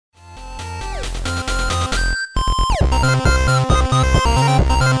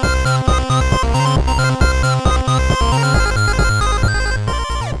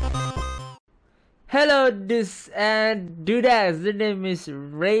Hello, this and dudes. The name is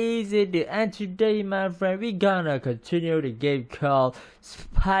RezZaDude, and today, my friend, we gonna continue the game called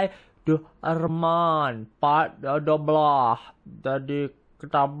Spider-Man Part 12. Jadi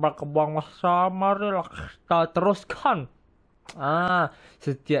kita berkembang masa, marilah kita teruskan.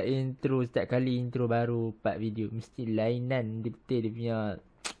 Setiap kali intro baru 4 video mesti lainan dia punya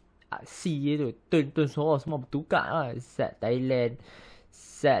aksi tu. Tone suara semua bertukar lah. Set Thailand,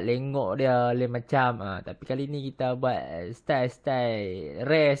 set lengok dia lain macam. Tapi kali ni kita buat style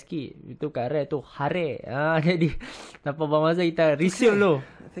rare sikit. Itu kan rare tu hare. Jadi tanpa buang masa kita resume dulu.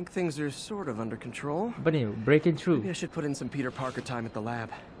 I think things are sort of under control. Apa ni? Breaking through. Maybe I should put in some Peter Parker time at the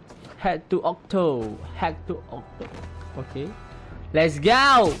lab. Hack to Octo. Okay. Let's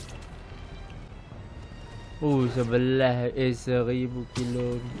go. Sebelah 1000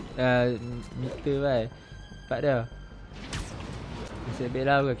 meter kan. Tempat dia. Masih lebih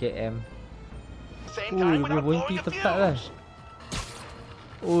lah ke KM. Dia punya berhenti tepat kan.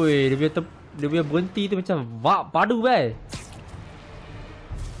 Dia punya berhenti tu macam padu kan.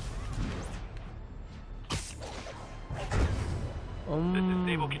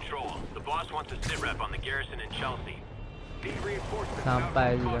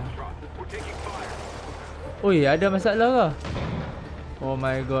 Sampai juga. Ada masalah ke? Oh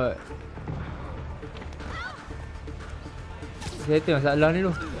my god. Saya tengok masalah ni tu.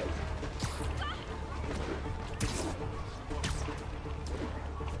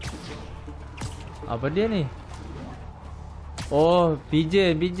 Apa dia ni? Oh,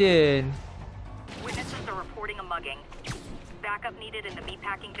 pigeon. Witnesses are reporting a mugging. Backup needed in the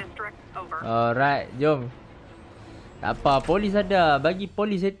meatpacking district. Over. Alright, jom. Tak apa, polis ada. Bagi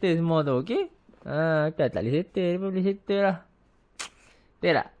polis settle semua tu, okey? Kita tak boleh settle. Dia boleh settle lah.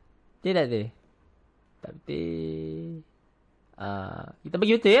 Betul tak? Betul tak tu? Tak betul. Kita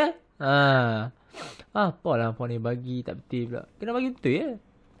bagi betul ya? Apalah phone ni bagi tak betul pula. Kena bagi betul ya?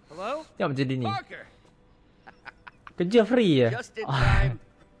 Hello? Tengok macam dia ni. Kerja free ya? Just in time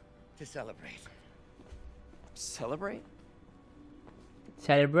to celebrate. Celebrate?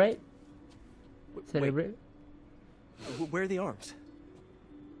 Celebrate? Where are the arms?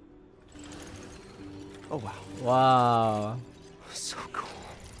 Oh wow. Wow. So cool.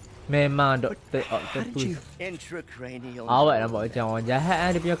 Memang Dr. Octopus. Intracranial. Awak nampak macam orang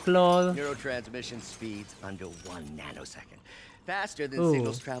jahat dia punya claw. Neurotransmission speeds under 1 nanosecond. Faster than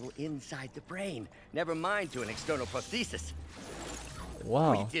signals travel inside the brain. Never mind to an external prosthesis.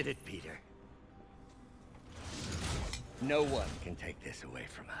 Wow. We did it, Peter. No one can take this away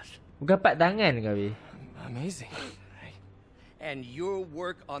from us. Bukan 4 tangan ke weh? Amazing. And your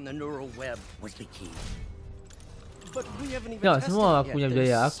work on the neural web was the key. But we haven't even Tengok tested semua it aku yet. punya There's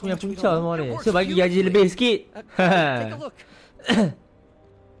berjaya. Aku so punya much we punca don't semua know. ni. It works So bagi gaji beautifully. lebih sikit. Take a look.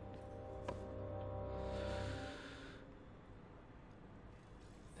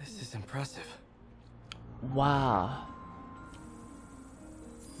 This is impressive. Wow.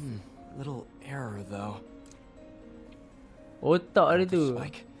 Little error though. Otak dia tu.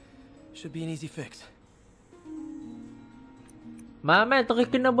 Spike. Should be an easy fix. Mama terus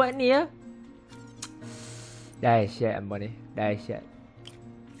kena buat ni ya. Dahsyat ambo ni. Dahsyat.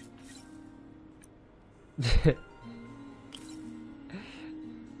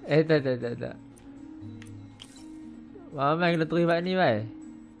 Tak. Mama kena terus buat ni bai.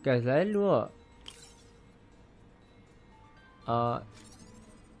 Kan selalu ah.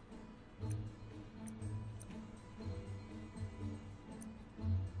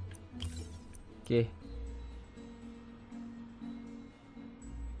 Okay.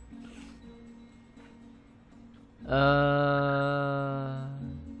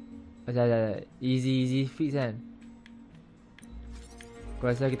 Easy fix kan. Aku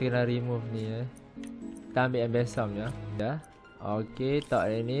rasa kita kena remove ni ya. Kita ambil yang biasa punya. Dah. Okay, tak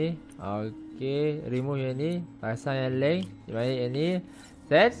yang ni. Okay, remove yang ni. Pasang yang lain. Balik yang ni.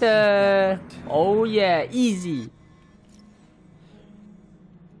 Settle. Oh yeah, easy.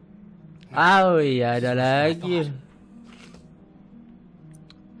 Ada lagi.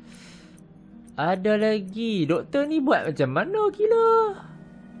 Ada lagi. Doktor ni buat macam mana gila?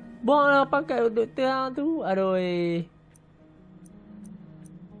 Buanglah pakai doktor hang tu. Aduh.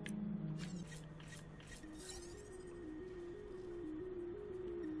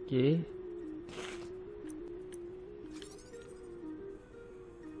 Okay.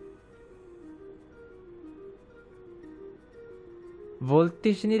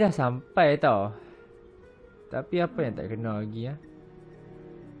 Voltage ni dah sampai tau. Tapi apa yang tak kena lagi ya?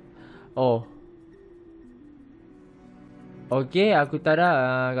 Oh. Okey, aku tak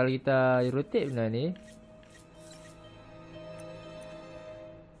ada kalau kita rotate benda ni.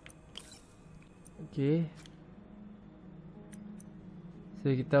 Okay.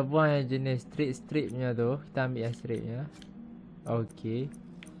 So kita buang yang jenis straight punya tu. Kita ambil yang straight punya. Okay.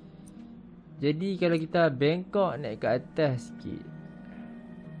 Jadi kalau kita bengkok naik ke atas sikit.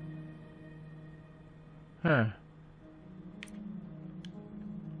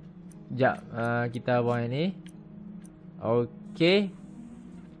 Sekejap. Kita buang yang ni. Okay.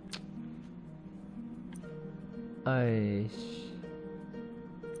 Aish.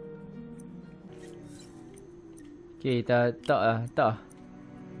 Okay, kita letak lah. Kita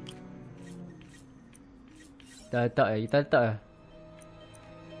letak lah.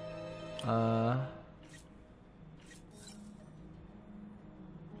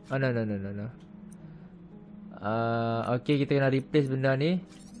 No. Okay, kita kena replace benda ni.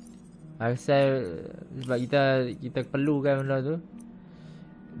 Sebab kita perlukan benda tu.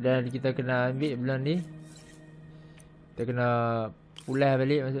 Dan kita kena ambil benda ni. Kita kena pulas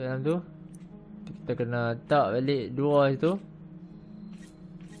balik masuk dalam tu. Kita kena letak balik dua situ.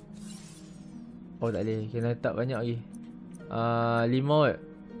 Oh tak boleh, kena letak banyak lagi. 5 kot.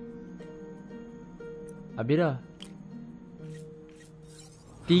 Habis dah.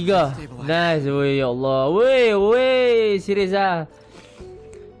 3. Nice. Weh, ya Allah. Weh, serius lah.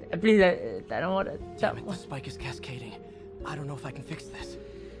 Please lah. Tak nak. Damn it, the spike is cascading. I don't know if I can fix this.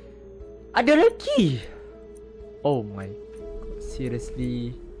 Ada lagi. Oh my God.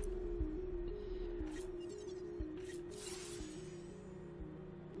 Seriously.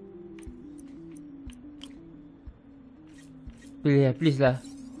 Please lah.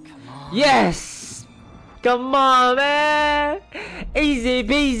 Yes! Come on, man! Easy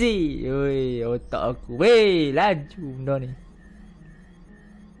peasy! Weh, otak aku. Weh, laju benda ni.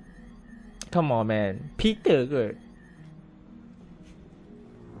 Come on, man. Peter ke?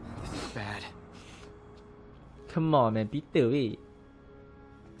 This is bad. Come on, man. Peter, weh.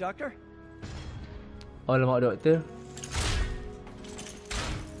 Doctor? Oh, lemak doktor.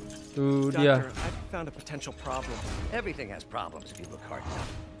 Tu dia. Doctor, I've found a potential problem. Everything has problems if you look hard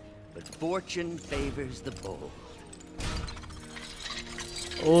enough. But fortune favors the bold.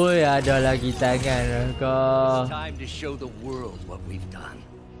 Oi, ada lagi tangan kau. It's time to show the world what we've done.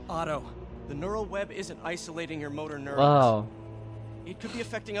 Otto, the neural web isn't isolating your motor neurons. Wow. It could be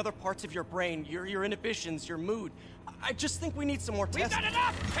affecting other parts of your brain, your inhibitions, your mood. I just think we need some more tests. We've done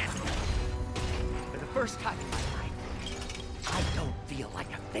enough! For the first time in my life, I don't feel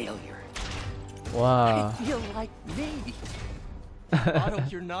like a failure. Wow. I feel like me. Otto,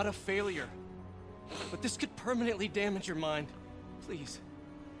 you're not a failure. But this could permanently damage your mind. Please.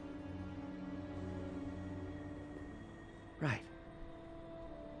 Right.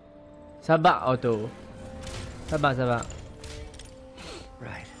 Sabar, Otto. Sabar.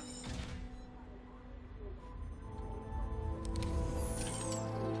 Right.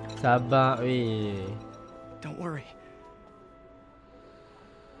 Sabar, weh. Don't worry.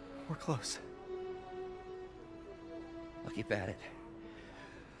 We're close. I'll keep at it.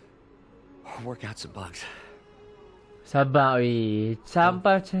 Work out some bugs. Sabar, weh.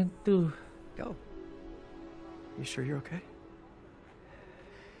 Sampai macam tu. Go. You sure you're okay?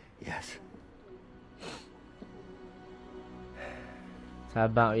 Yes.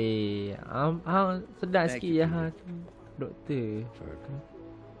 Sabar, weh. Sedap Thank sikit you, ya. Peter. Doktor. For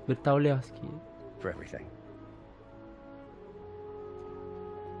Bertauliah sikit. everything.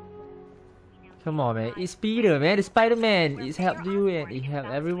 Come on, man. It's Peter, man. It's Spider-Man. It's helped you and it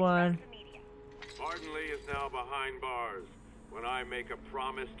helped everyone. Martin Lee is now behind bars. When I make a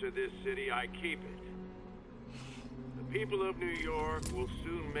promise to this city, I keep it. The people of New York will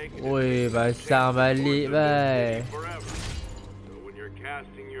soon make it. Oi, pasang balik, bye. Forever. So when you're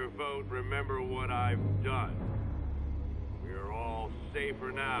casting your vote, remember what I've done. We are all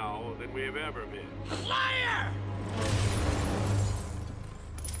safer now than we have ever been. Liar!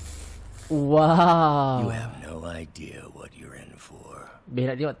 Wow. You have no idea what you're in for.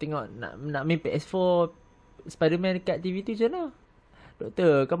 Beh nak tengok nak main PS4 Spider-Man dekat TV tu macam mana?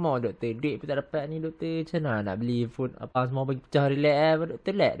 Doktor, come on doktor. Duit pun tak dapat ni doktor. Macam mana nak beli phone apa semua bagi pecah relax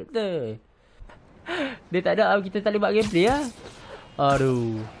doktor lag doktor. Dia tak ada kita tak boleh buat gameplay lah.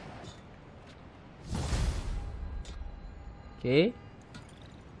 Aduh. Okay.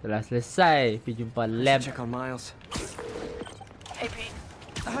 Telah selesai. Pergi jumpa lab. Check on Miles. Hey, Pete.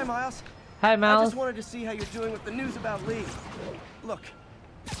 Hi, Miles. Hi I Miles. just wanted to see how you're doing with the news about Lee. Look,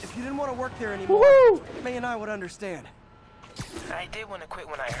 if you didn't want to work there anymore, Woohoo! May and I would understand. I did want to quit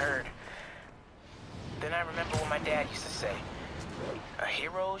when I heard. Then I remember what my dad used to say. A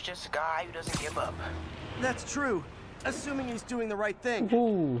hero is just a guy who doesn't give up. That's true, assuming he's doing the right thing.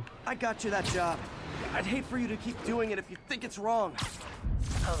 Ooh. I got you that job. I'd hate for you to keep doing it if you think it's wrong.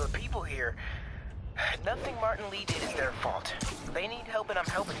 Oh, the people here, Nothing Martin Lee did is their fault. They need help and I'm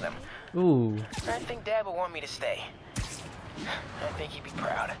helping them. Ooh. I think Dad would want me to stay. I think he'd be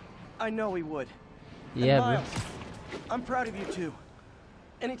proud. I know he would. Yeah, And bro. Miles, I'm proud of you too.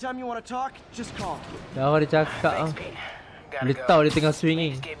 Anytime you want to talk, just call. Dah dia cakap ah. Thanks, Pete. Gotta Boleh go. tahu dia tengah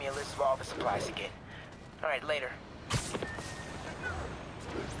swinging. Just gave me a list of all the supplies to get. All right, later.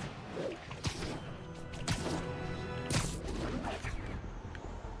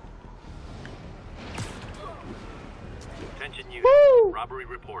 Attention unit. Robbery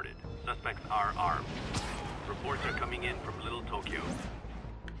reported. Suspects are armed. Reports are coming in from Little Tokyo.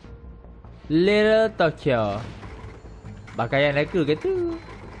 Little Tokyo. Pakaian aku ke tu?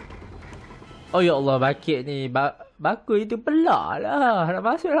 Oh ya Allah, bakit ni. Baku itu pelak lah. Nak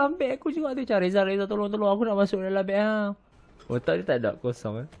masuk dalam beg aku juga tu. Cari Reza tolong aku nak masuk dalam beg hang. Otak dia tak ada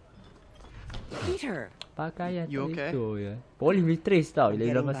kosong Peter, Pakaian You okay? itu ya. Boleh retrace tau bila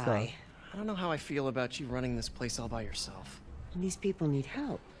dia getting masuk. by. I don't know how I feel about you running this place all by yourself. These people need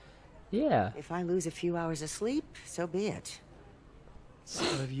help. Yeah. If I lose a few hours of sleep, so be it. So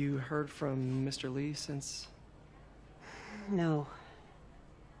have you heard from Mr. Lee since? No.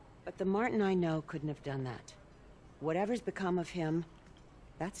 But the Martin I know couldn't have done that. Whatever's become of him,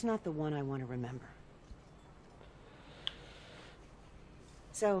 that's not the one I want to remember.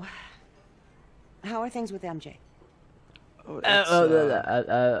 So, how are things with MJ? Oh,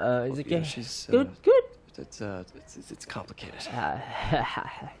 It's okay. yeah, she's Good, good. it's complicated.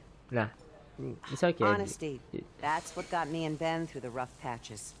 Nah. It's okay. Honesty. That's what got me and Ben through the rough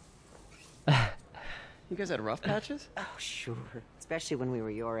patches. You guys had rough patches? Oh, sure. Especially when we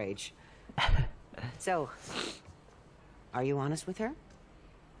were your age. So, are you honest with her?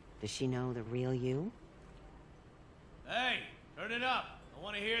 Does she know the real you? Hey, turn it up. I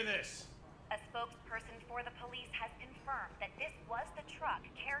want to hear this. A spokesperson for the police has confirmed that this was the truck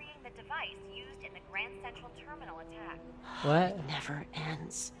carrying the device used in the Grand Central Terminal attack. What? It never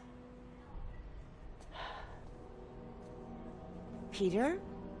ends. Peter?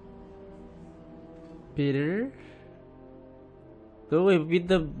 Peter? Tu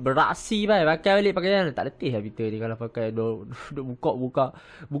Peter beraksi pakai balik pakaian. Tak letih lah Peter ni kalau pakai duk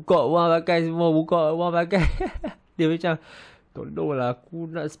buka orang pakai semua, buka orang pakai. Dia macam tolonglah aku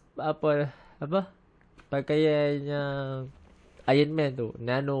nak apa pakaian yang Iron Man tu,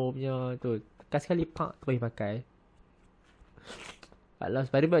 nano punya tu. Sekali pak terus pakai. Kalau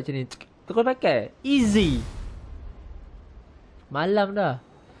Spider-Man macam ni terus pakai. Easy. Malam dah.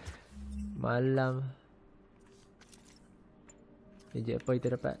 Malam. Sekejap apa kita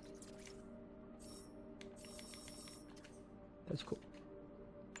dapat? Tak cukup.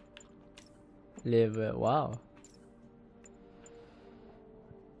 Level. Wow.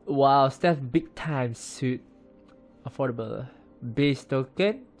 Wow. Stealth big time suit. Affordable. Base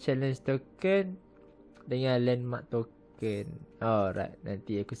token. Challenge token. Dengan landmark token. Alright.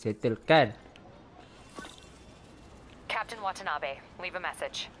 Nanti aku settlekan. Captain Watanabe, leave a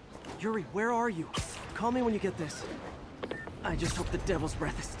message. Yuri, where are you? Call me when you get this. I just hope the Devil's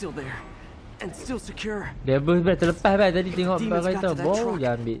Breath is still there. And still secure. Devil's Breath terlepas kan tadi tengok Demons kereta. got to that Baru truck. je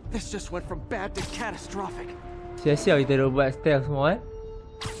ambil. This just went from bad to catastrophic. Sia-sia kita dah buat stealth semua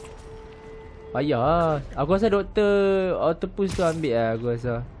Payah. Aku rasa Doktor Octopus tu ambil lah aku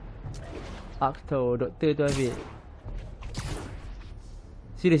rasa. Doktor tu ambil.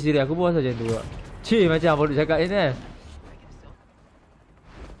 Serius aku pun rasa macam tu kak. Cik macam apa duk cakap ni kan.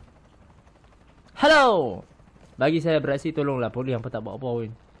 Hello. Bagi saya beraksi tolonglah polis yang tak buat apa pun.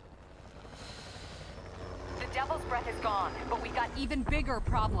 The Devil's Breath is gone, but we got even bigger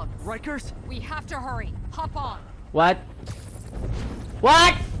problems. Rikers? We have to hurry. Hop on. What?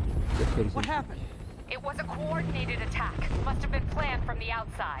 What happened? It was a coordinated attack. Must have been planned from the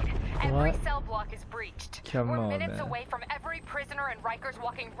outside. Every What? cell block is breached. Come We're on, minutes man. away from every prisoner and Rikers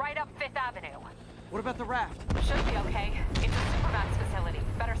walking right up 5th Avenue. What about the raft? Should be okay. It's a Supermax facility.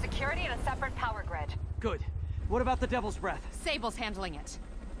 Better security and a separate power grid. Good. What about the Devil's Breath? Sable's handling it.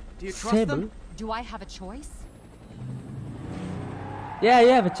 Do you trust them? Do I have a choice? Yeah, you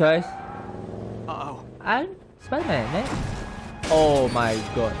have a choice. Uh-oh. I'm Spider-Man, man. Oh my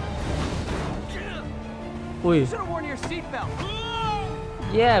god. Ui. Should have worn your seatbelt.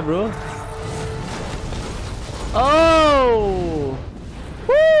 Yeah, bro. Oh!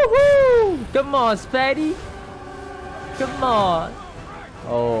 Woohoo! Come on, Spidey. Come on.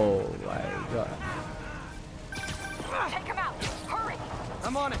 Oh my god. Take him out. Hurry.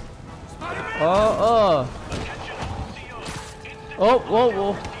 I'm on it. Oh.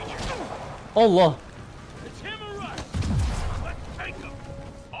 Oh. Allah. It's him or us. Let's take him.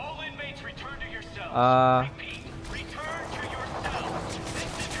 All inmates return to your cells. Repeat, return to your cells.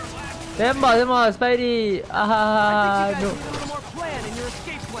 This is your last Tembak Spidey. I think you guys No. need a little more plan in your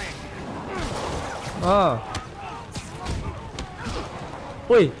escape plan.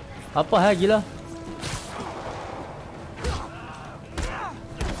 Oi, apa hal gila?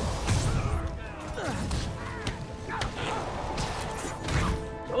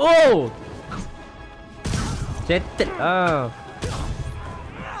 Oh. Settle.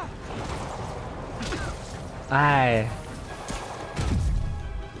 Ai.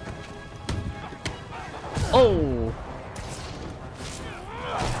 Oh.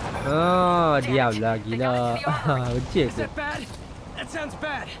 Diam lah gila. Becik Is tu. that bad? That sounds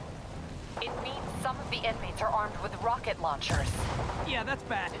bad. It means some of the inmates are armed with rocket launchers. Yeah, that's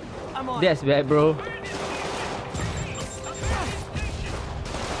bad. I'm on. That's bad, bro.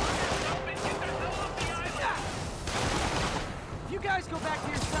 If you guys go back to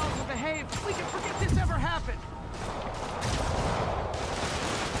your cells and behave, we can forget this ever happened.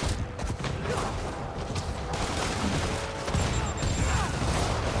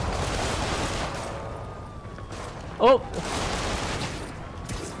 Oh.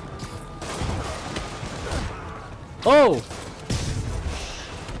 Oh.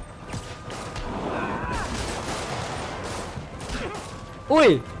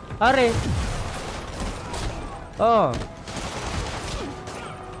 Ui, are. Oh.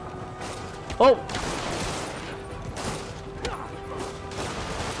 Oh.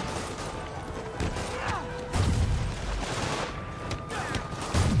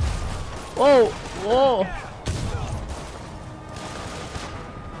 Oh. Oh.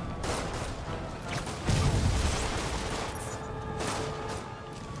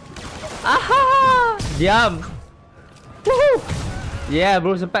 Aha! Diam. Woohoo! Yeah,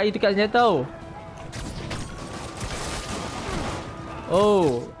 bro, sempat itu kat senjata tau.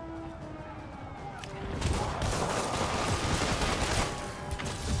 Oh.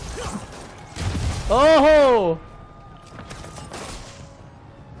 Oh.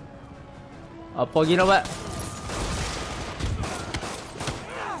 Apa lagi nak buat?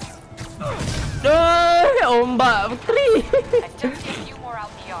 Ombak putri. I just see a few more out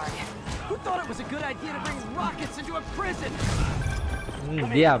in the yard. Who thought it was a good idea to bring rockets into a prison?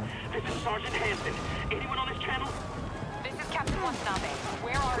 Diam. This is Sergeant Hanson. Anyone on this channel? This is Captain Watanabe.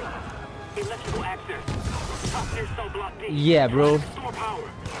 Where are you? Electrical access. Top near cell block D. Yeah, bro. Store power.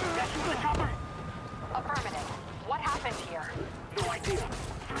 Got you in the chopper? Affirmative. What happened here? No idea.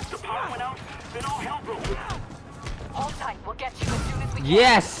 First the power went out, then all hell broke loose. Hold tight. We'll get you as soon as we can.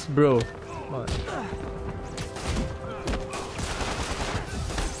 Yes, bro.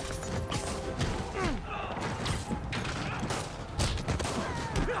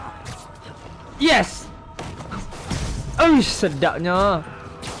 Yes. Uish, sedapnya.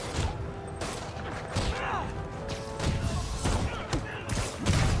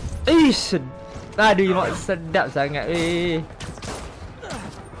 Ish. Aduh, mak sedap sangat weh.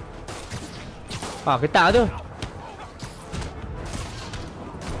 Ketak tu.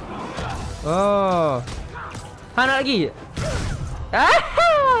 Oh. Nak lagi?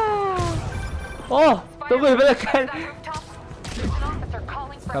 Oh, tunggu belakang.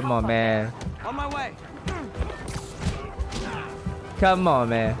 Come on, man. On my way. Come on,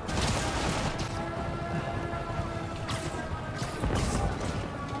 man.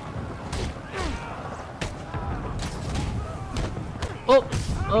 Oh.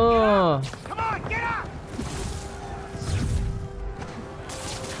 Oh. Come on, get up!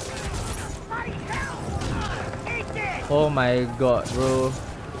 Oh my god, bro.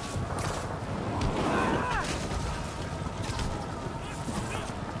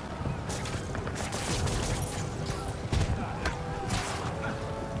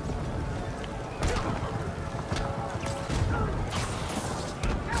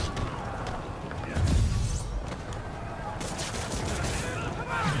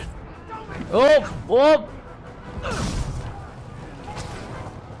 Oh, oh.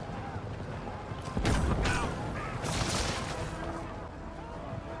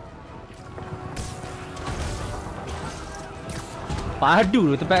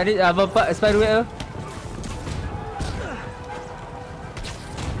 Padu tu tempat ni bapak Spider-Man tu.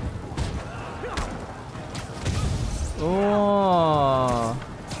 Oh.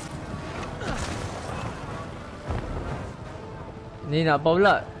 Ni nak apa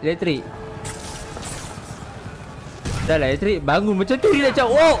pula? Elektrik. Dah lah elektrik. Bangun macam tu dia macam.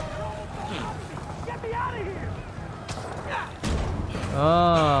 Oh.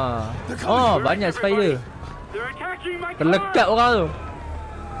 Oh, banyak spider. Terlekat orang tu.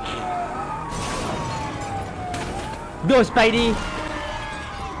 Go Spidey.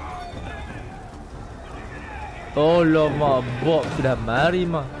 Oh lama Bob sudah mari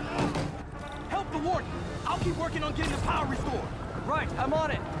mah. Keep working on getting the power restored. Right, I'm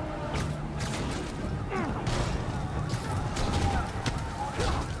on it.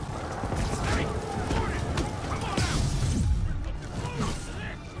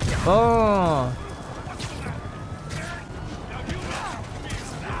 Oh.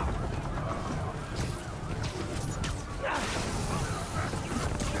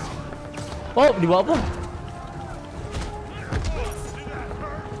 Oh, dia buat apa?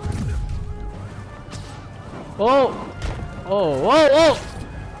 Oh. Oh, oh, oh.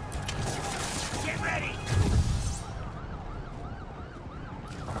 Get ready!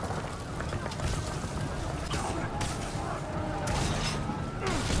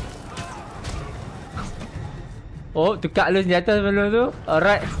 Oh, tukar lu senjata sebelum tu.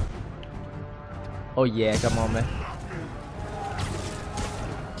 Alright. Oh yeah, come on man.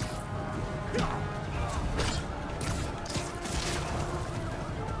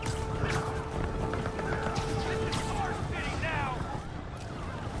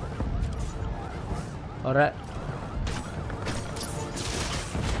 Alright.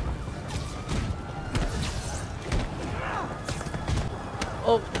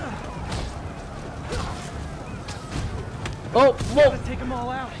 Oh. Oh, whoa. Take them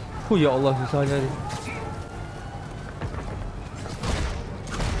all out. Oh ya Allah, susahnya ni.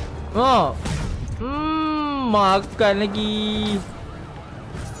 Oh. Makan lagi.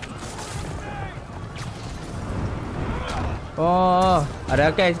 Oh,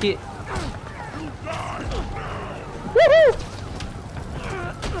 ada akan sikit. Woohoo!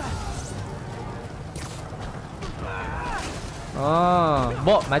 Oh,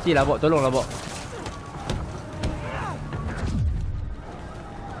 Bok, matilah Bok, tolonglah Bok.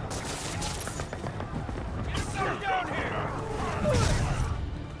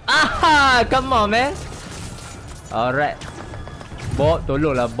 Aha, come on man. Alright. Bok,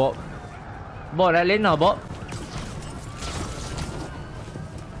 tolonglah Bok. Bok dah lena Bok.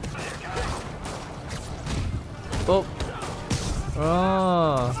 Oh.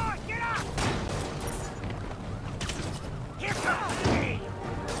 Oh.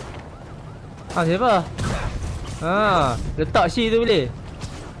 Ah, siapa? Ah, letak C tu boleh.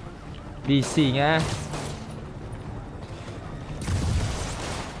 Bising eh.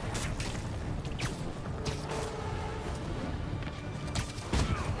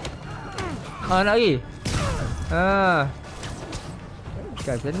 Ah, nak lagi. Ah.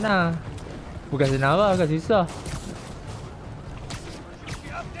 Bukan senang. Bukan senang lah, bukan susah.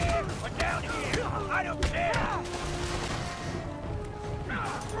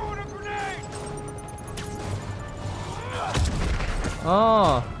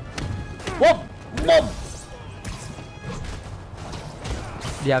 Oh. Wop, wop.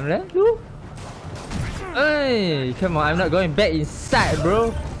 Diamlah lu. Hey, come on, I'm not going back inside, bro.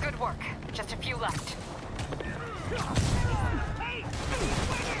 Good work. Just a few left.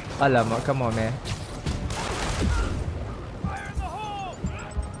 Alamak, come on, man.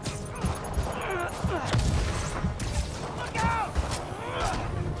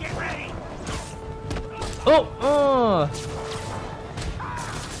 Oh, oh.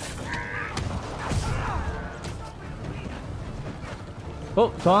 Oh,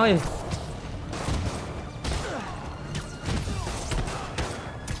 sorry.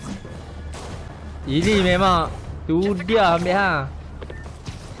 Ini memang tu dia ambil ha.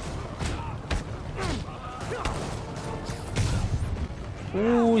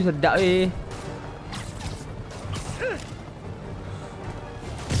 Sedap weh.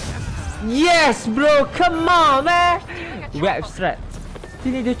 Yes bro, come on man. Web strap.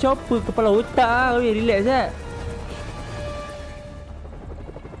 Sini dia chopper kepala otak ah. Weh, relax eh.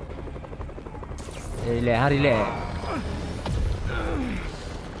 Relax, relax.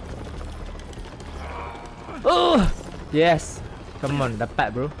 Oh, yes. Come on,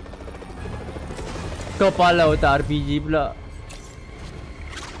 dapat bro. Kepala otak RPG pula.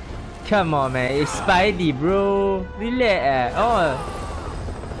 Come on man, it's Spidey bro. Relax eh. Oh.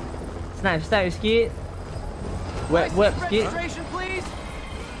 Snipe, snipe sikit. Web sikit.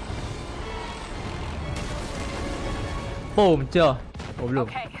 Boom, je. Oh, belum.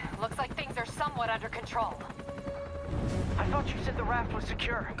 Okay, looks like things are somewhat under control. I thought you said the raft was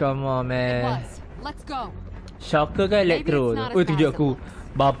secure. Come on man. Let's go. Shocker kan elektro tu. Oh, tunjuk aku.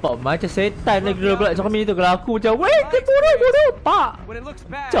 Bapak macam setan lagi dulu pula cermin tu. Kalau aku macam, weh, bodoh, pak.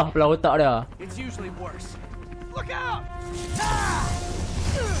 Cah pula otak dia. It's usually worse. Look out!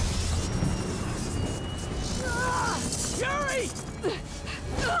 Yuri!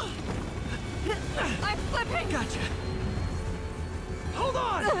 I'm flipping. Gotcha. Hold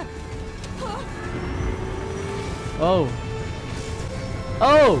on. Oh.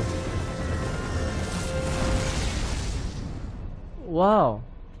 Oh. Wow.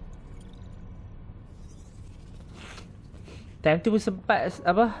 Time tu pun sempat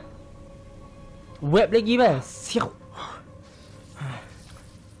apa? Web lagi bang. Siap.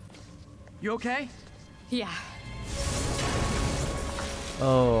 You okay? Yeah.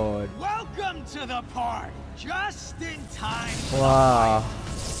 Oh. Welcome to the park. Just in time. Wow.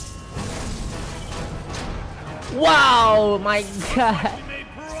 Wow, my god. We made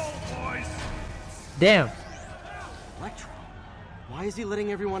parole, boys. Damn. Electro. Why is he letting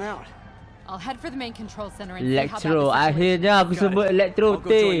everyone out? I'll head for the main control center and see how Electro. bad the situation Akhirnya aku sebut Electro I'll go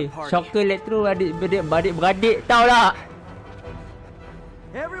join teh. the party. Shocker Electro adik-beradik tau tak?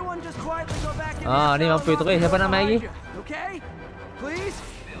 Everyone just quietly go back in Ah, your ni cells mampir and terus. I'll Siapa be nama lagi? behind you, okay? Please?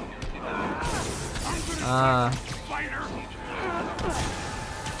 Ah.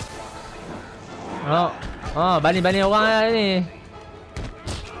 Oh, bani-bani orang lah ni.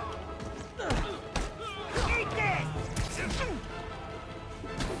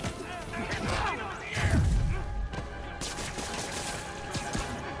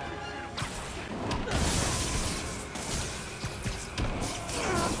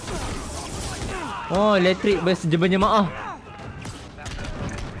 Oh, elektrik berjemaah.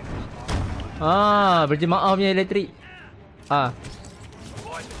 Ah, berjemaah punya elektrik. Ah.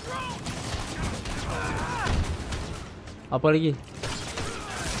 Apa lagi?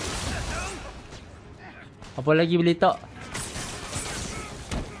 Apa lagi boleh tak?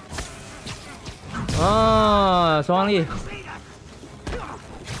 Ah, seorang lagi.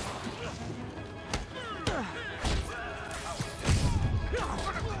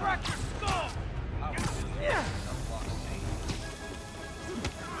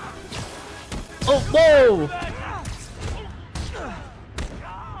 Oh, wow.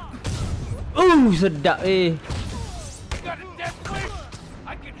 Sedap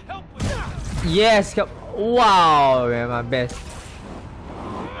Yes, wow, memang best.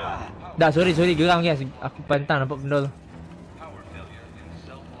 Dah, sorry geram guys. Aku pantang nampak benda tu.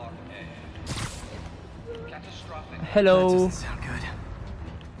 Hello.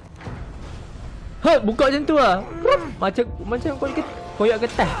 Ha, buka macam tu ah. Macam koyak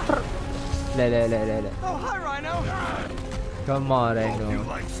getah. La. Oh, hi, Rhino. Come on, Rhino.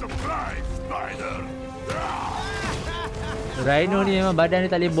 Rhino ni memang badan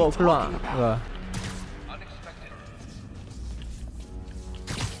dia tak boleh bawa keluar. Wah.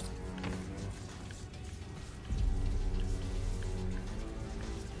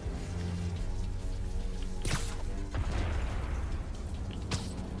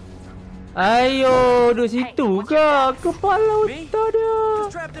 Ayo, duduk situ ke? Kepala otak dia.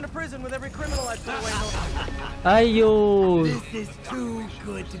 Just trapped in a prison with every criminal I put away. Ayo. This is too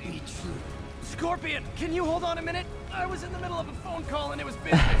good to be true. Scorpion, can you hold on a minute? I was in the middle of a phone call and it was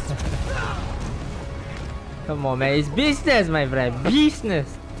business. Come on, man. It's business, my friend. Business.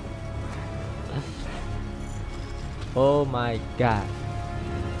 Oh my god.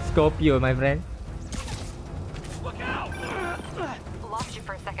 Scorpio, my friend. Lost you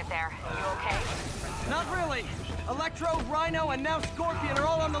for a second there. You okay? Not really. Electro, Rhino, and now Scorpion are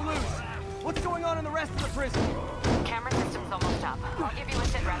all on the loose. What's going on in the rest of the prison? Camera system's almost up. I'll give you a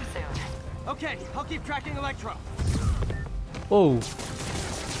sit rep soon. Okay, I'll keep tracking Electro. Oh.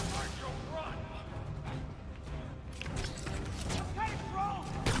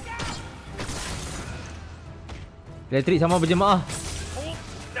 Elektrik sama berjemaah.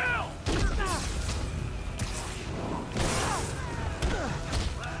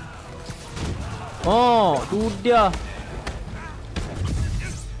 Oh, tu dia.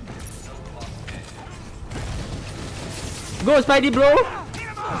 Go Spidey bro.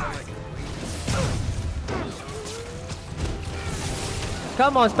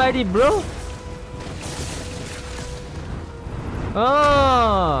 Come on Spidey bro.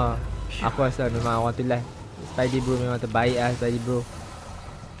 Oh. Aku rasa memang orang tu lah. Spidey bro memang terbaik lah Spidey bro.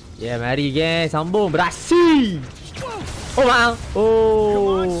 Yeah, mari geng, sambung beraksi. Oh maaf. Oh. Come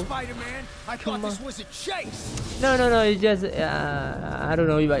on, Spider-Man. I thought this was a chase. No, it's just I don't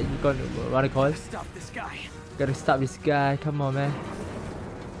know what you call. Stop this guy. Gotta stop this guy. Come on, man.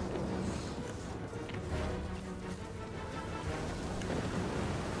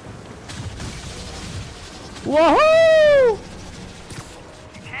 Woohoo!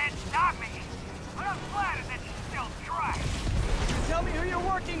 You can't stop me. But I'm flattered that you still try. Tell me who you're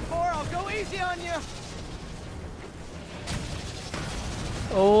working for, I'll go easy on you.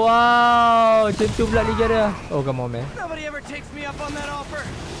 Oh, wow, macam tu pula liga dia. Oh, come on, man. Nobody ever takes me up on that offer.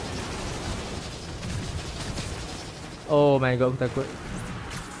 Oh my god, aku takut.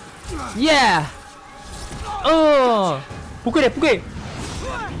 Yeah! Oh! Pukul dia, pukul!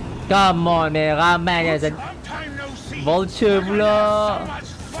 Come on, man. Ramai je. Long time no see, Vulture pula.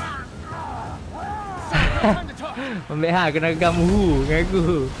 Ambil ha kena gam hu dengan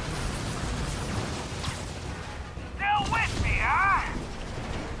aku. Still with me, huh?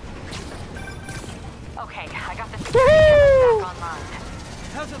 Okay, I got the security back online.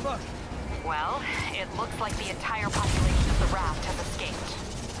 How's it look? Well, it looks like the entire population of the raft has escaped,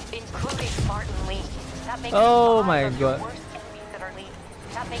 including Martin Lee. That makes Oh 5 my of your God. worst enemies that are leaving.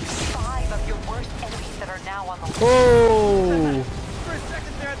 That makes 5 of your worst enemies that are now on the list. Oh. For a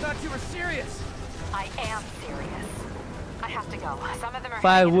second there, I thought you were serious. I am serious. I have to go. Some of them are 5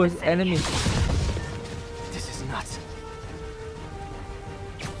 heading into worst the city. enemies. This is nuts.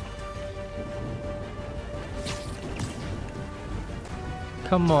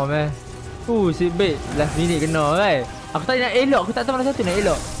 Come on man. Si baik last minute kena kan. Aku tak nak elok, aku tak tahu mana satu nak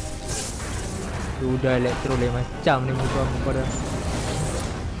elok. Sudah elektro lain macam ni muka dia.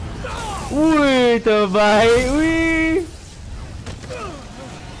 Wih, terbaik wih.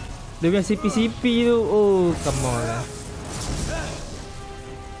 Dia punya CP-CP tu. Oh, come on lah.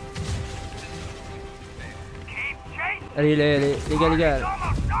 Legal.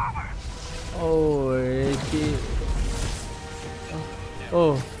 Oh, okay.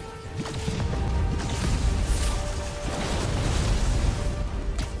 Oh.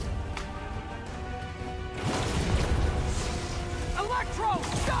 Electro,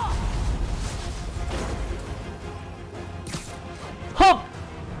 stop! Hop!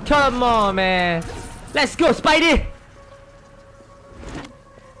 Come on, man. Let's go, Spidey.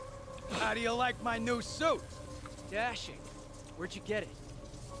 How do you like my new suit? Dashing. Where'd you get it?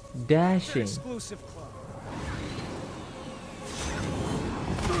 Dashing. Exclusive club.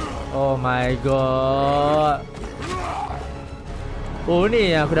 Oh my god. Oh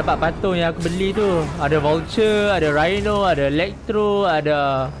ni aku dapat patung yang aku beli tu. Ada Vulture, ada Rhino, ada Electro,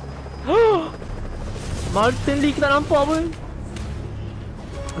 ada Martin Lee kita nampak pun.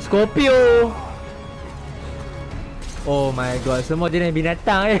 Scorpio. Oh my god, semua jenis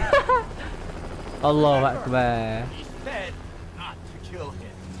binatang Allahu Akbar. Not to kill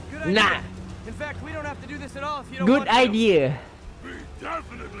him. Nah. In fact, we don't have to do this at all if you don't Good want to. idea.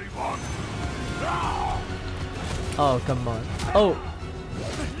 Definitely want. Oh, come on. Oh.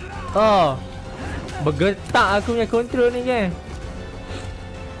 Bergetak aku punya control ni kan.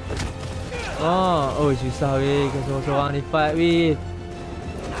 Oh, susah weh. Kau seorang-seorang ni fight weh.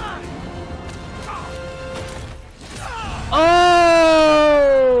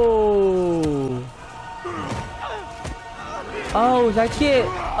 Oh, sakit.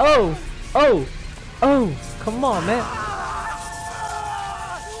 Oh, come on man.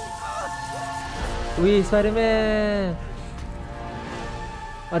 Wih, Spider-Man.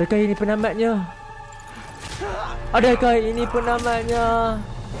 Adakah ini penamatnya?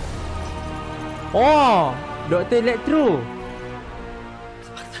 Oh, Dr. Electro.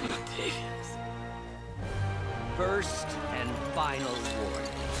 First and final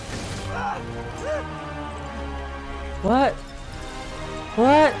warning. What?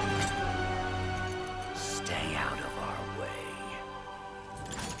 Stay out of our way.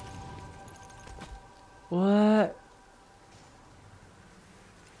 What?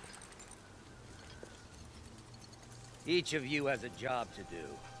 Each of you has a job to do.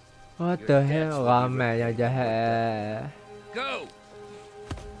 What the hell? Ramai yang jahat. Go!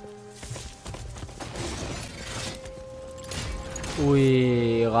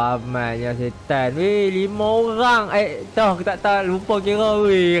 Wih, ramainya setan. Wih, 5 orang. Aku tak tahu, lupa kira.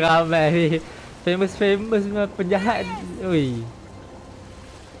 Wih, ramai ni. Famous penjahat. Wih.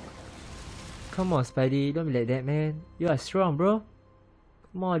 Come on, Spidey. Don't be like that, man. You are strong, bro.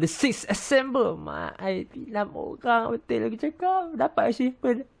 Come on, the 6th assemble. Mak, 6 orang. Betul lagi cakap. Dapat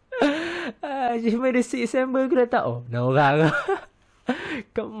achievement. Achievement the 6th assemble. Aku dah tahu. Oh, 6 orang.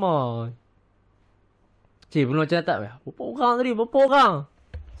 Come on. Cik, belum macam tak? Berapa orang tadi? Berapa orang?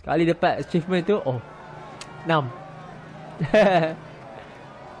 Sekali dapat achievement tu. Oh, 6.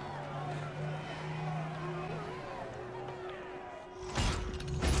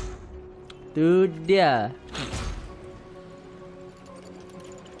 Tu dia.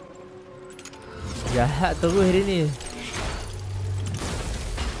 Jahat terus hari ni.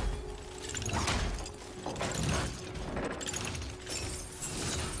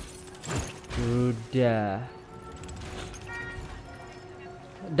 Sudah.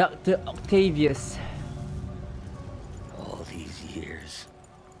 Dr. Octavius. All these years.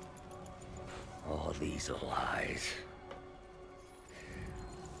 All these lies.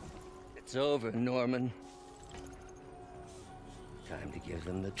 It's over, Norman. Time to give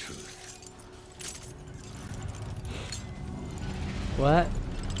them the truth. What?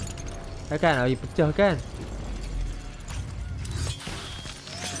 Takkan lagi pecah kan?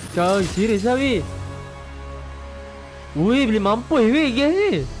 Kau serius lah weh. Weh boleh mampus weh gas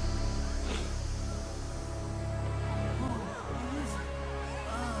ni.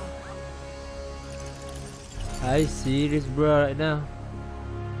 I serious bro right now.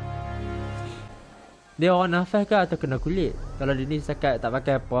 Dia orang nafas ke atau kena kulit? Kalau dia ni setakat tak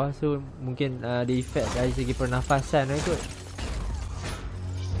pakai apa, so mungkin dia efek dari segi pernafasan lah kot.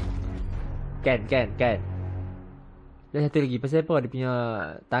 Kan. Dan satu lagi, pasal apa dia punya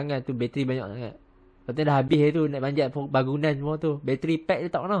tangan tu bateri banyak sangat. Lepas dah habis tu nak panjat bangunan semua tu. Bateri pack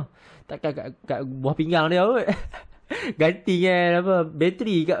dia tak mana. Takkan kat buah pinggang dia kot. Ganti kan apa,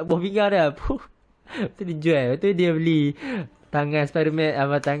 bateri kat buah pinggang dia. Lepas tu dia jual. Lepas tu dia beli tangan Spiderman,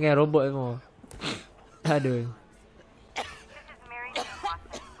 apa tangan robot semua. Aduh.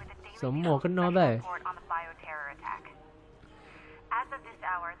 Semua kena bai.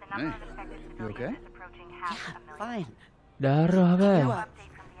 You okay? Fine. Darah bai.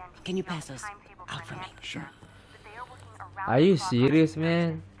 Can you pass those out for me? Sure. Are you serious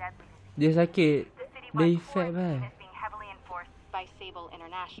man? Dia sakit. Dia efek bai.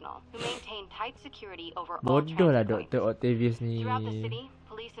 Bodoh lah Dr. Octavius ni.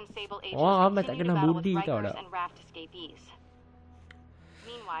 Orang amat tak kena budi tau tak.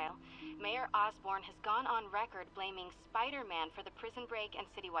 Meanwhile, Mayor Osborn has gone on record blaming Spider-Man for the prison break and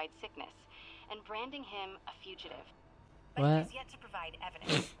citywide sickness, and branding him a fugitive. But he's yet to provide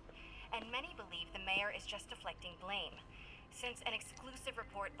evidence, and many believe the mayor is just deflecting blame, since an exclusive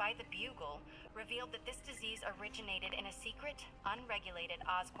report by the Bugle revealed that this disease originated in a secret, unregulated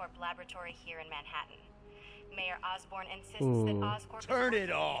Oscorp laboratory here in Manhattan. Mayor Osborn insists that Oscorp is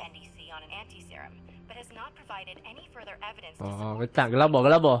working with NDC on an anti-serum, but has not provided any further evidence to support this.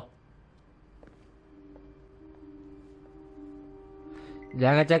 Gelabah.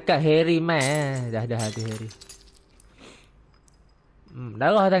 Jangan cakap Harry man. Dah tu Harry.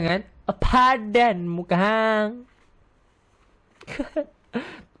 Darah tangan. Padan muka hang.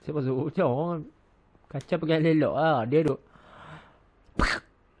 Siapa suruh orang kacau pegang lelok lah. Dia duk.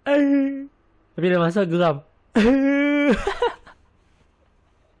 Tapi dah masa geram.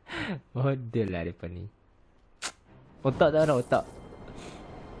 Bodoh lah mereka ni. Otak tak ada otak.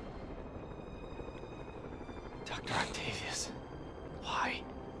 Dr. Octavius, why?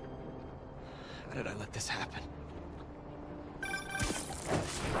 How did I let this happen?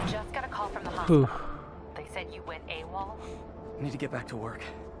 Just got a call from the hospital. They said you went AWOL. I need to get back to work.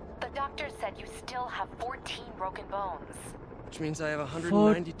 The doctor said you still have 14 broken bones. Which means I have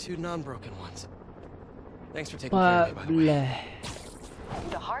 192 non-broken ones. Thanks for taking care of me, by the way.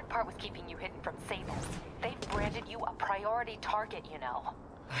 The hard part was keeping you hidden from Sables. They've branded you a priority target, you know.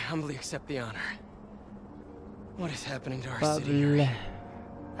 I humbly accept the honor. What is happening to our city?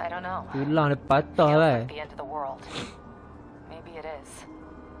 I don't know. Feels like the end of the world. Maybe it is.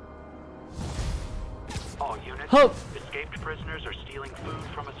 All units, escaped prisoners are stealing food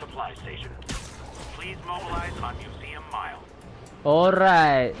from a supply station. Please mobilize on Museum Mile.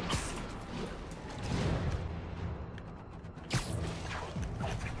 Alright.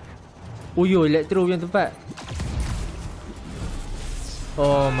 Uyo, elektro punya tempat.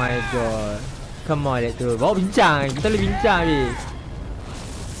 Oh my god. Come on elektro. Bawa bincang. Kita boleh bincang ni.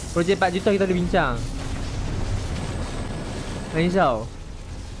 Projek 4 juta kita boleh bincang. Jangan risau.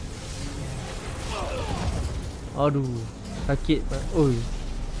 Aduh. Sakit. Oi.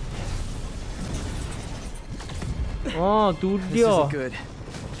 Oh, tu dia. This isn't good.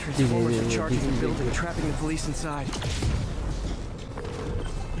 Transformers are charging the building, trapping the police inside.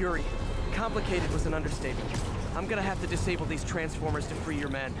 Yuri, complicated was an understatement. I'm gonna have to disable these transformers to free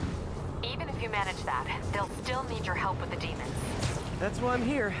your men. Even if you manage that, they'll still need your help with the demons. That's why I'm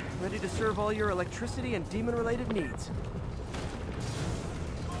here, ready to serve all your electricity and demon-related needs.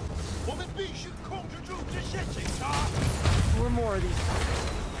 Four more of these.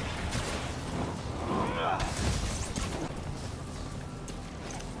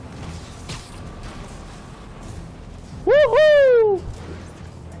 Woohoo!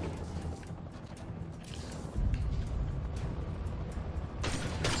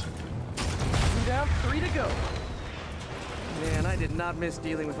 Down, 3 to go. Man, I did not miss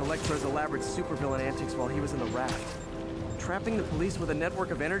dealing with Electro's elaborate supervillain antics while he was in the raft. Trapping the police with a network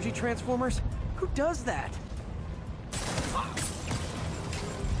of energy transformers? Who does that?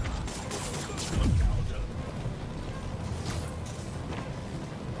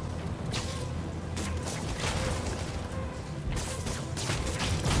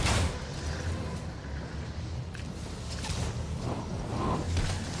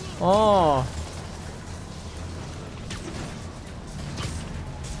 Oh.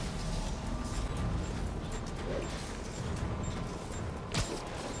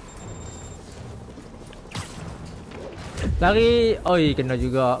 Lari. Oi, kena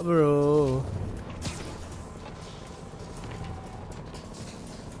juga, bro.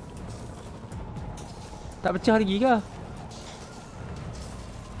 Tak pecah lagi ke?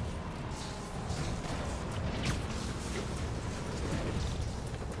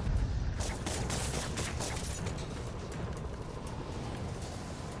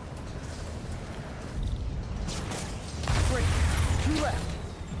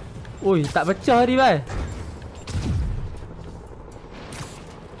 Oi, tak pecah ni, bhai.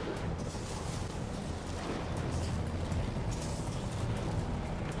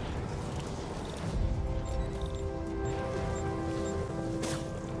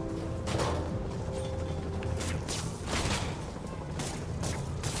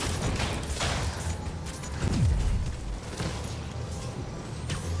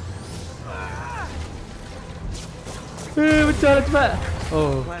 Pecah lah cepat.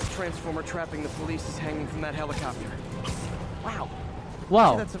 Oh. Last transformer trapping the police is hanging from that helicopter. Wow.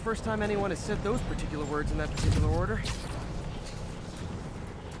 Wow. That's the first time anyone has said those particular words in that particular order.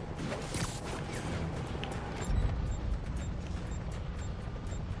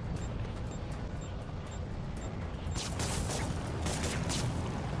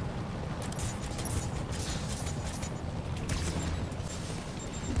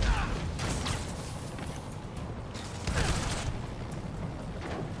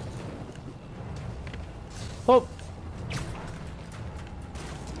 Hop.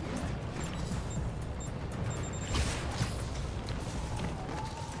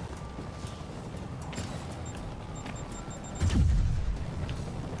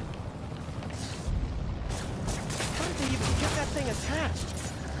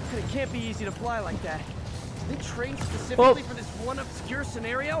 It can't be easy to fly like that. They trained specifically for this one obscure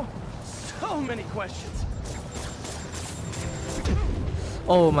scenario? So many questions.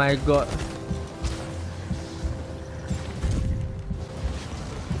 Oh my god.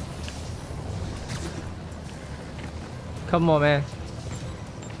 Come on, man.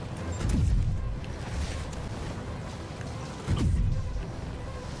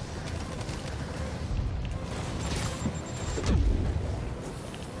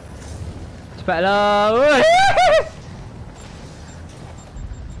 Cepatlah.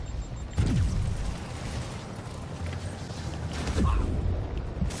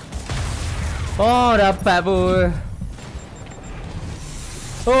 Oh, dapat pun.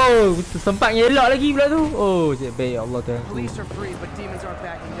 Oh, sempat ngelak lagi pula tu. Oh, cik baik Allah Tuhan. Police are free, but demons aren't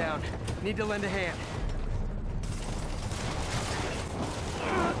backing down. Need to lend a hand.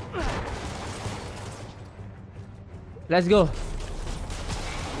 Let's go.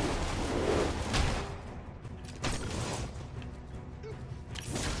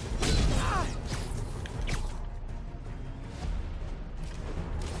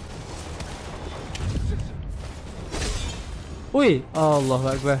 Ui, Allahu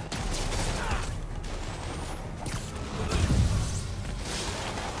Akbar.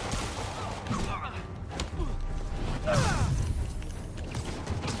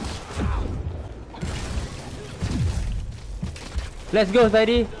 Let's go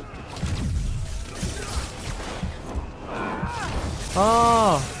tadi.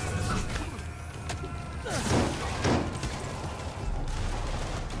 Oh.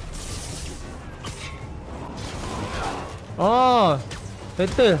 Oh,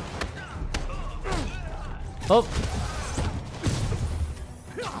 betul. Hop.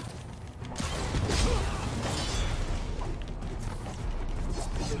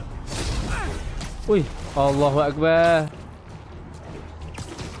 Ui, Allahu Akbar.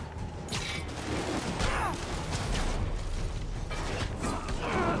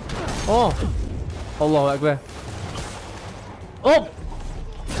 Oh, Allahu Akbar. Oh.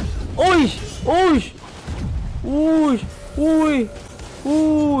 Uish, uish. Uish. Ui.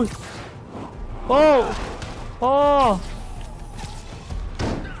 Ui. Oh. Oh.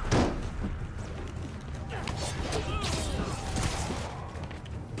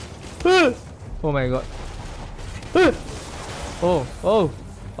 Oh my god. Oh. Oh.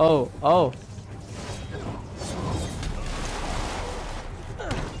 Oh. Oh.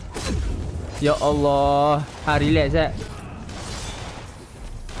 Ya Allah. Ha, relax eh.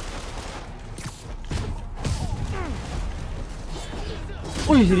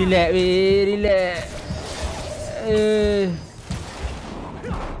 Ui, relax weh, relax.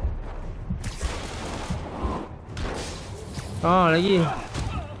 Oh, lagi.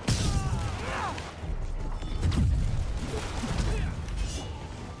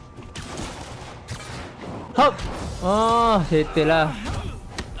 Hop. Oh, settle lah.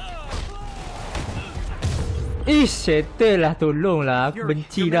 Ish, settle lah, tolonglah. Aku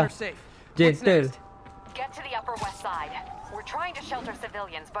benci dah. Gentle. Get to the Upper West Side. were trying to shelter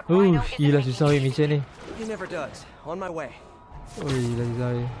civilians, but Rhino isn't gila making susah weh mission ni. He never does. On my way. Oi, gila susah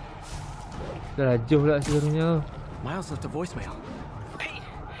weh. Dah lajuh pula seluruhnya. Miles left a voicemail. Pete!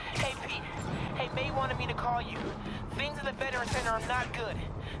 Hey, Pete. Hey, May wanted me to call you. Things at the Veteran Center are not good.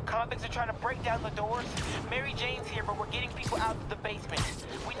 Convicts are trying to break down the doors. Mary Jane's here, but we're getting people out of the basement.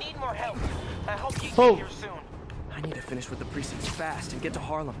 We need more help. I hope you get here soon. I need to finish with the precincts fast and get to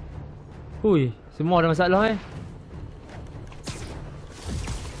Harlem. Hui, semua ada masalah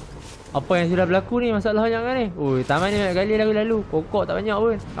Apa yang sudah berlaku ni masalahnya kan ni? Ui, taman ni banyak kali lalu-lalu. Pokok tak banyak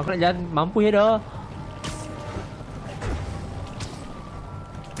pun. Aku nak jalan mampu je dah.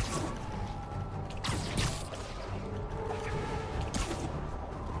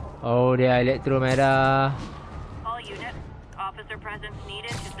 Oh, dia elektro merah. All units, officer presence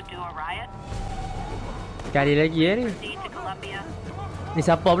needed to subdue a riot. Sekali lagi ni. Proceed to Columbia. Ni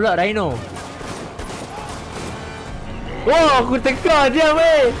siapa pula Rhino? Oh, aku teka dia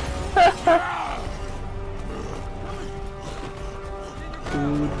weh. Tu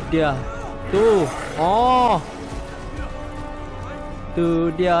dia. Tu. Oh. Tu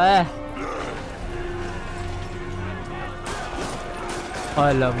dia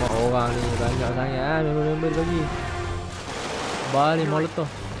Alamak, orang ni banyak sangat member bagi. Balik molotov.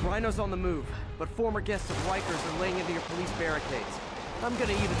 Rhino's on the move, but former guests of Rikers are laying into your police barricades. I'm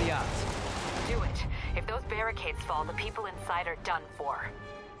gonna even the odds. Do it. If those barricades fall, the people inside are done for.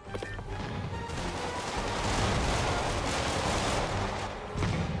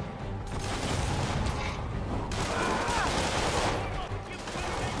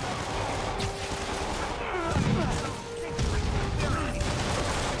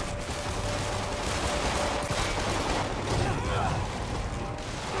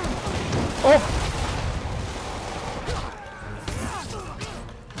 Oh.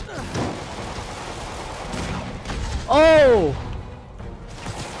 Oh.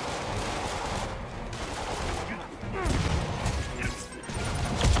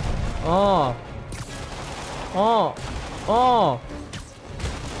 Oh. Oh. Oh.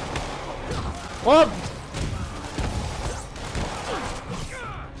 Oh.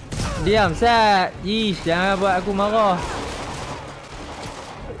 Diam, Sat. Ish, jangan buat aku marah.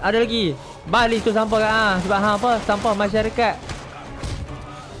 Ada lagi. Balik tu sampah kat sebab hang apa? Sampah masyarakat.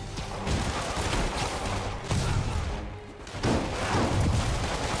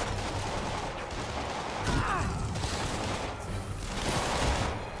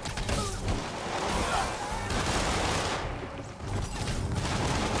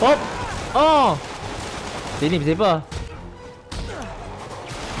 Hop. Oh. Sini siapa?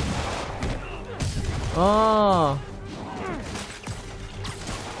 Oh.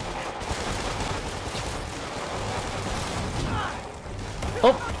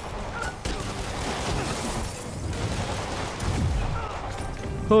 Oh.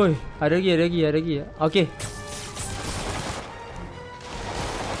 Hoi, ada lagi. Okey.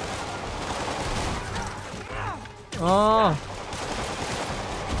 Oh.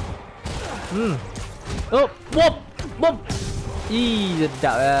 Oh, wop. Ih,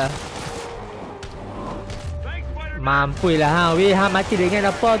 sedap lah. Mampulah weh, mati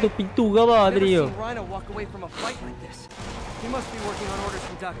dengan apa tu, pintu ke apa tadi tu? Rhino walk away from a fight like this. He must be working on orders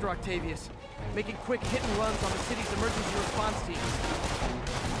from Dr. Octavius, making quick hit and runs on the city's emergency response team.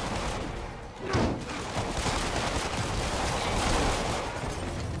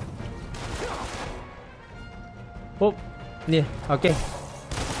 Oh, ni, okey.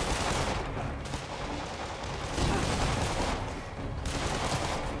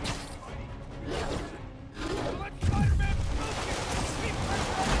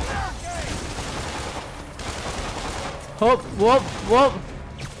 Wop.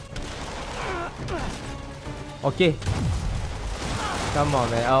 Okay. Come on,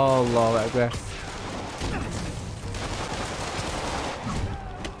 man. Allahu Akbar.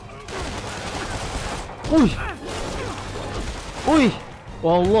 Ui.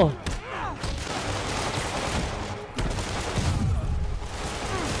 Wallah.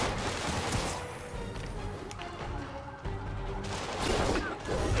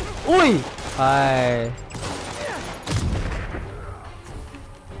 Ui. Hai.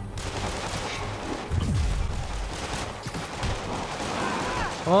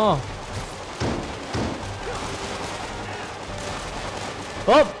 Oh.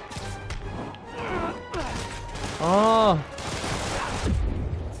 Hop. Oh.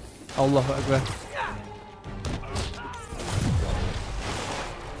 Allahu Akbar.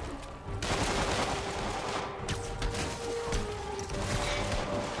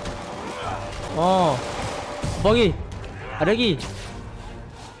 Oh. Apa lagi? Ada lagi?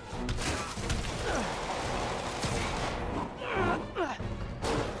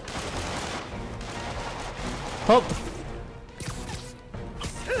 Hop.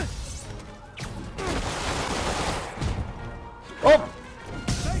 Hop.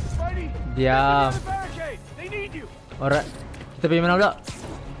 Diam. Alright. Kita pergi mana pula?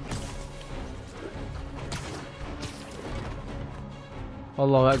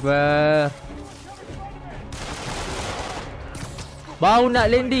 Allahu Akbar. Bau nak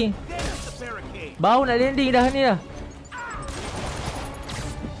landing. Bau nak landing dah ni dah.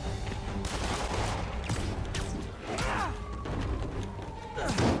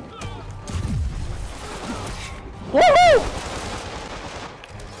 Woohoo!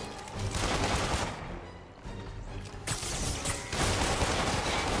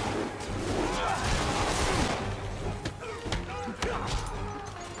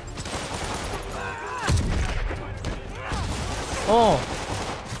 Oh.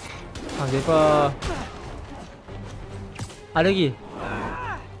 Siapa? Ada lagi?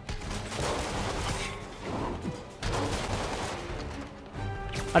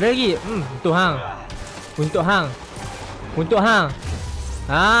 Ada lagi? Untuk hang. Untuk hang. Untuk hang.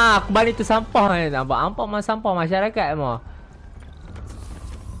 Aku balik tu sampah ni. Nampak mah sampah masyarakat mah.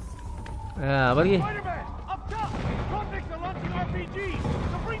 Apa lagi?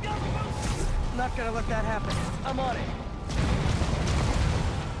 Not gonna let that happen. I'm on it.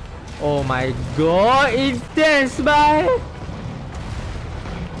 Oh my god, intense, bye.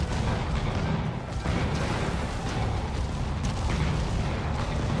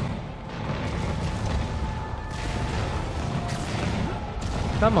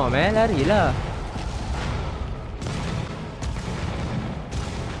 Come on, man, larilah.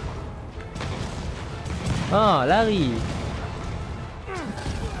 Lari.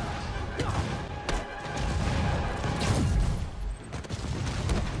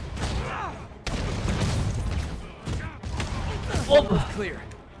 Clear.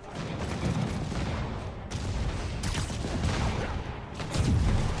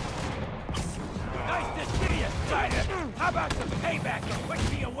 Nice to see you, Spider. How about some payback to push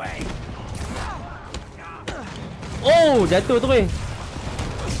me away? Oh, jatuh tu weh.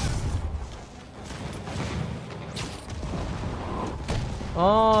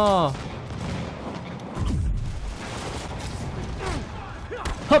 Oh.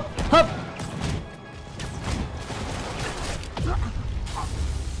 Hop, hop.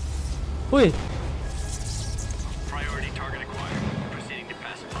 Oi. Priority target acquired. Proceeding to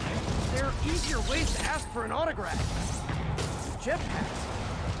pacify. There are easier ways to ask for an autograph. Jetpacks.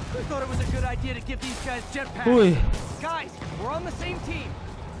 Who thought it was a good idea to give these guys jetpacks? Oi. Guys, we're on the same team.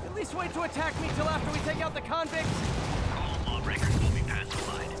 At least wait to attack me till after we take out the convicts. All records will be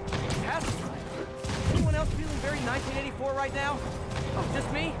pacified. Pacified? Anyone else feeling very 1984 right now? Oh,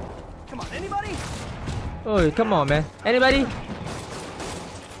 just me? Come on, anybody? Oi, come on, man. Anybody?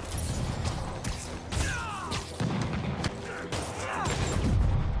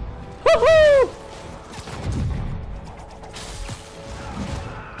 Woohoo!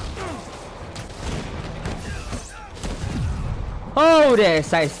 Oh, there,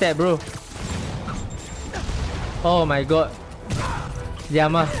 side step, bro. Oh my god.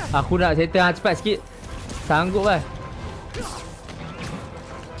 Diam lah. Aku nak settle cepat sikit. Sanggup lah.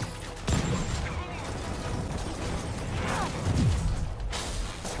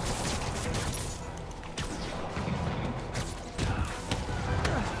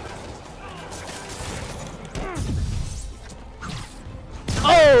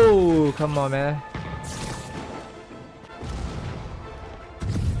 Oh, come on, man.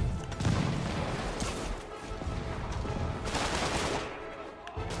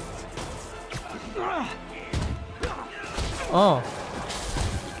 Oh.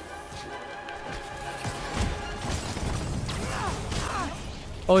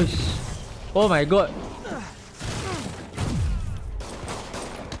 Oh, oh my god.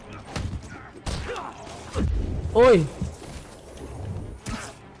 Oi.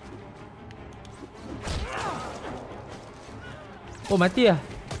 Oh, mati lah.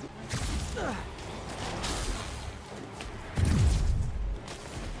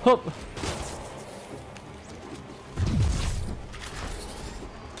 Hop.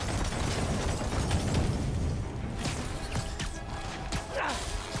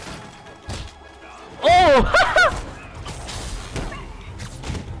 Oh.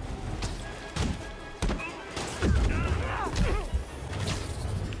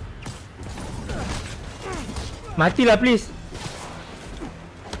 Matilah, please.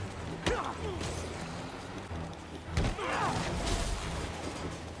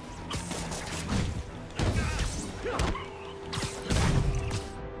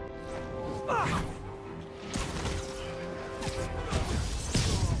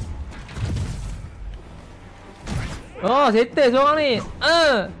 Oh, settle seorang ni.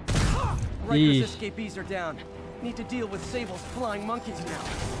 Riker's escapees are down. Need to deal with Sable's flying monkeys now.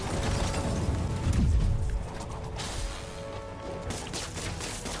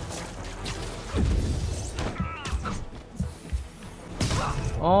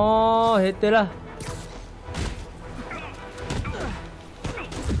 Oh, settle lah.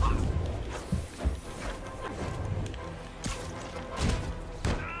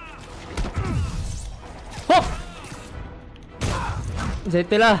 Hop.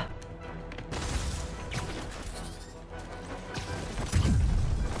 Settle lah.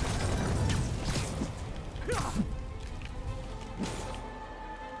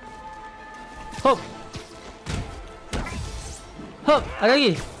 Hop. Hop, ada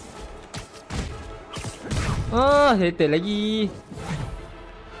lagi. Oh, settle lagi.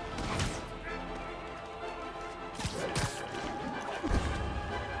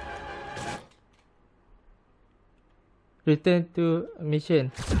 Return to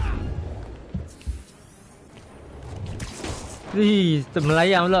mission. Please,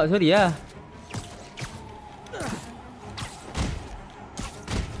 termelayang pula. Sorry lah.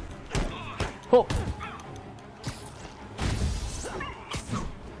 Hop.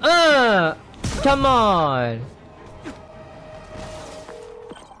 Come on.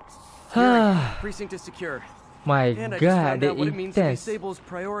 Precinct is secure. My and I just God, found out what it means to be intense. Sable's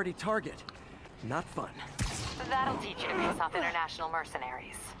priority target. Not fun. That'll teach you to piss off international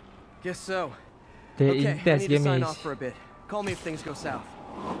mercenaries. Guess so. The Okay, I intense need to game sign is. off for a bit. Call me if things go south.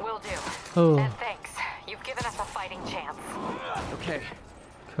 Will do. Oh. And thanks. You've given us a fighting chance. Okay.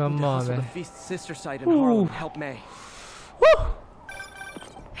 Come on, man. The Feast's sister site in Harlem. Help May. Woo!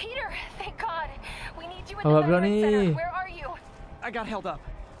 Peter, thank God. We need you in Awak the pula veteran center. ni. Where are you? I got held up.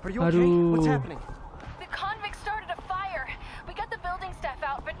 Are you okay? What's Aduh. happening? The convicts started a fire. We got the building staff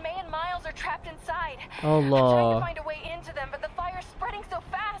out, but May and Miles are trapped inside. I'm trying to Allah. find a way into them, but the fire's spreading so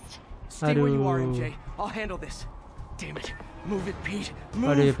fast. Stay where you are, Aduh. MJ. I'll handle this. Damn it. Move it, Pete.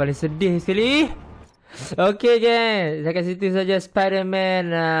 Move. Aduh, paling sedih sekali. Okay, guys. Sampai situ saja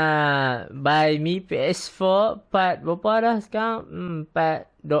Spider-Man by me PS4 part berapa dah sekarang?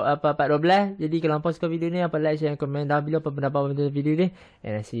 Part 12. Jadi kalau hampa suka video ni, apa like, share, komen down below apa pendapat tentang video ni.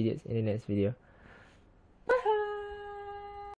 And I see you in the next video.